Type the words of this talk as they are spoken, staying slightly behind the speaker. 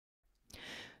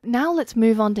Now let's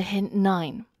move on to hint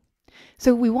 9.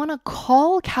 So we want to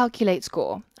call calculate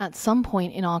score at some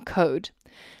point in our code.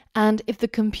 And if the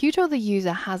computer or the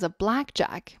user has a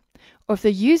blackjack, or if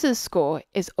the user's score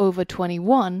is over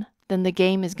 21, then the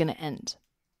game is going to end.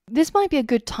 This might be a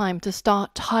good time to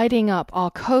start tidying up our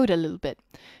code a little bit,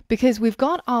 because we've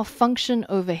got our function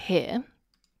over here,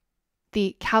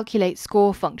 the calculate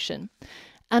score function.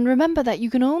 And remember that you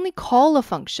can only call a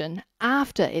function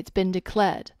after it's been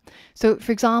declared. So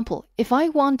for example, if I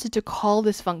wanted to call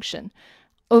this function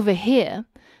over here,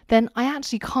 then I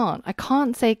actually can't. I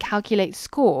can't say calculate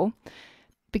score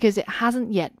because it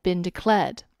hasn't yet been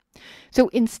declared. So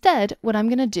instead, what I'm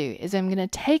going to do is I'm going to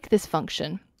take this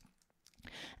function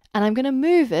and I'm going to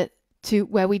move it to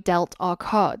where we dealt our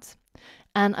cards.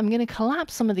 And I'm going to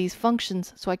collapse some of these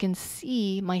functions so I can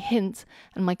see my hints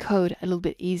and my code a little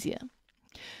bit easier.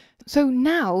 So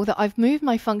now that I've moved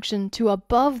my function to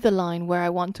above the line where I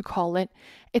want to call it,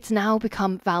 it's now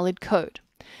become valid code.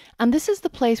 And this is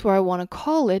the place where I want to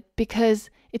call it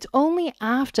because it's only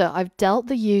after I've dealt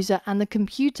the user and the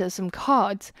computer some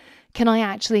cards can I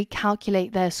actually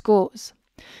calculate their scores.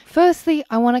 Firstly,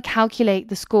 I want to calculate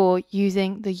the score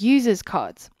using the user's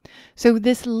cards. So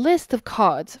this list of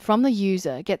cards from the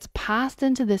user gets passed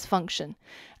into this function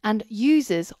and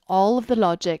uses all of the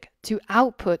logic to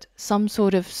output some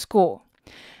sort of score.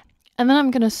 And then I'm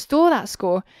going to store that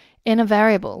score in a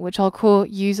variable, which I'll call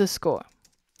user score.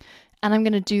 And I'm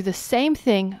going to do the same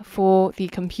thing for the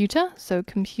computer. So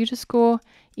computer score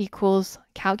equals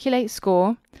calculate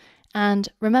score. And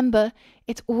remember,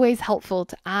 it's always helpful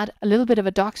to add a little bit of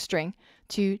a docstring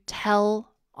to tell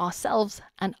ourselves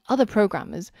and other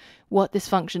programmers what this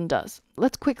function does.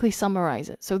 Let's quickly summarize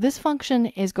it. So this function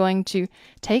is going to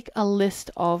take a list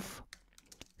of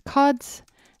cards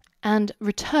and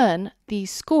return the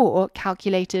score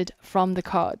calculated from the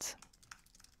cards.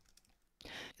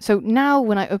 So now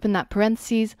when I open that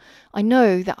parentheses, I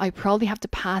know that I probably have to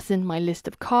pass in my list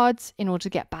of cards in order to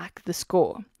get back the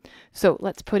score. So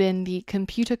let's put in the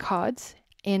computer cards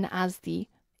in as the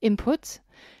input.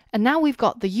 And now we've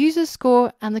got the user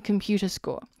score and the computer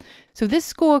score. So this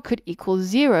score could equal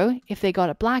 0 if they got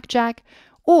a blackjack,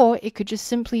 or it could just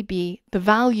simply be the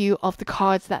value of the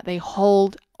cards that they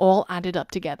hold all added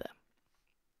up together.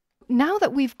 Now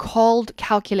that we've called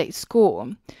calculate score,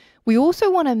 we also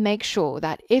want to make sure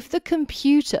that if the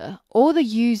computer or the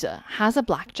user has a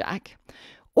blackjack,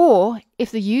 or if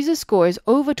the user score is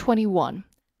over 21,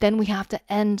 then we have to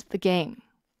end the game.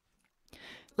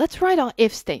 Let's write our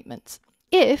if statements.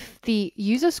 If the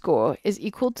user score is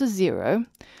equal to 0,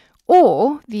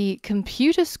 or the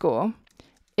computer score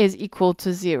is equal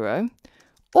to 0,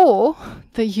 or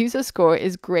the user score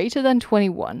is greater than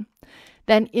 21,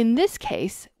 then in this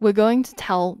case, we're going to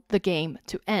tell the game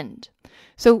to end.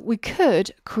 So we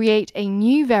could create a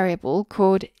new variable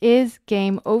called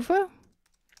isGameOver,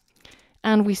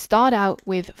 and we start out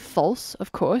with false,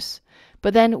 of course,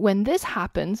 but then when this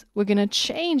happens, we're going to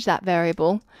change that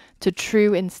variable to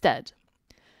true instead.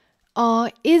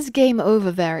 Our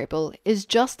isGameOver variable is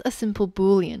just a simple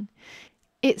Boolean.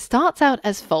 It starts out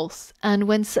as false, and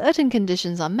when certain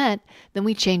conditions are met, then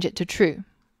we change it to true.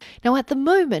 Now at the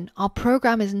moment, our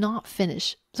program is not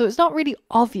finished, so it's not really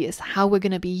obvious how we're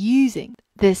going to be using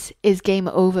this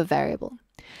isGameOver variable.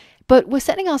 But we're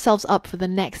setting ourselves up for the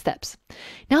next steps.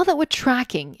 Now that we're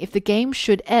tracking if the game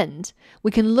should end,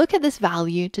 we can look at this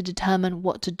value to determine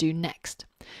what to do next.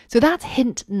 So that's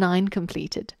hint 9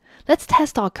 completed. Let's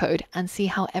test our code and see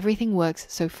how everything works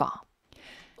so far.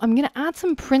 I'm going to add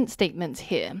some print statements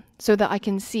here so that I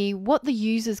can see what the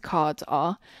user's cards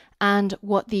are and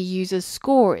what the user's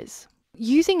score is.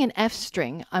 Using an F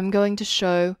string, I'm going to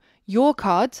show your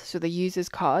cards, so the user's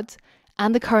cards,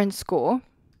 and the current score.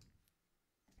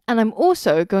 And I'm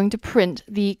also going to print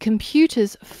the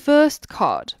computer's first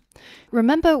card.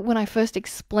 Remember when I first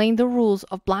explained the rules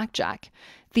of blackjack,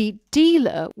 the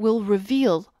dealer will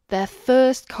reveal their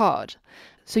first card.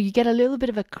 So you get a little bit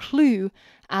of a clue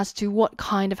as to what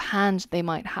kind of hand they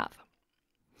might have.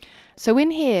 So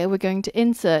in here, we're going to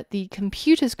insert the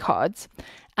computer's cards,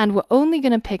 and we're only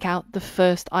going to pick out the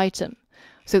first item.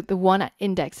 So the one at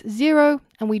index 0,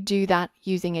 and we do that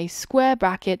using a square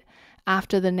bracket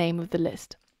after the name of the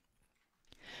list.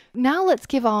 Now let's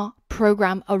give our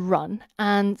program a run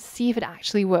and see if it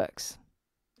actually works.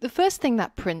 The first thing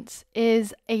that prints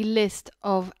is a list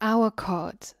of our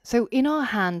cards. So in our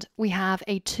hand, we have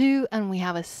a 2 and we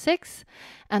have a 6,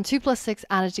 and 2 plus 6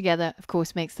 added together, of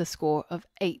course, makes the score of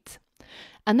 8.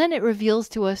 And then it reveals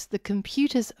to us the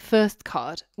computer's first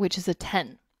card, which is a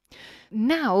 10.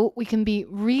 Now we can be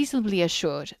reasonably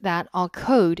assured that our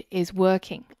code is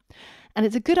working. And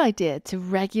it's a good idea to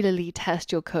regularly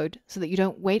test your code so that you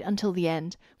don't wait until the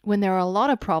end when there are a lot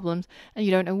of problems and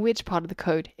you don't know which part of the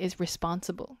code is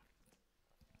responsible.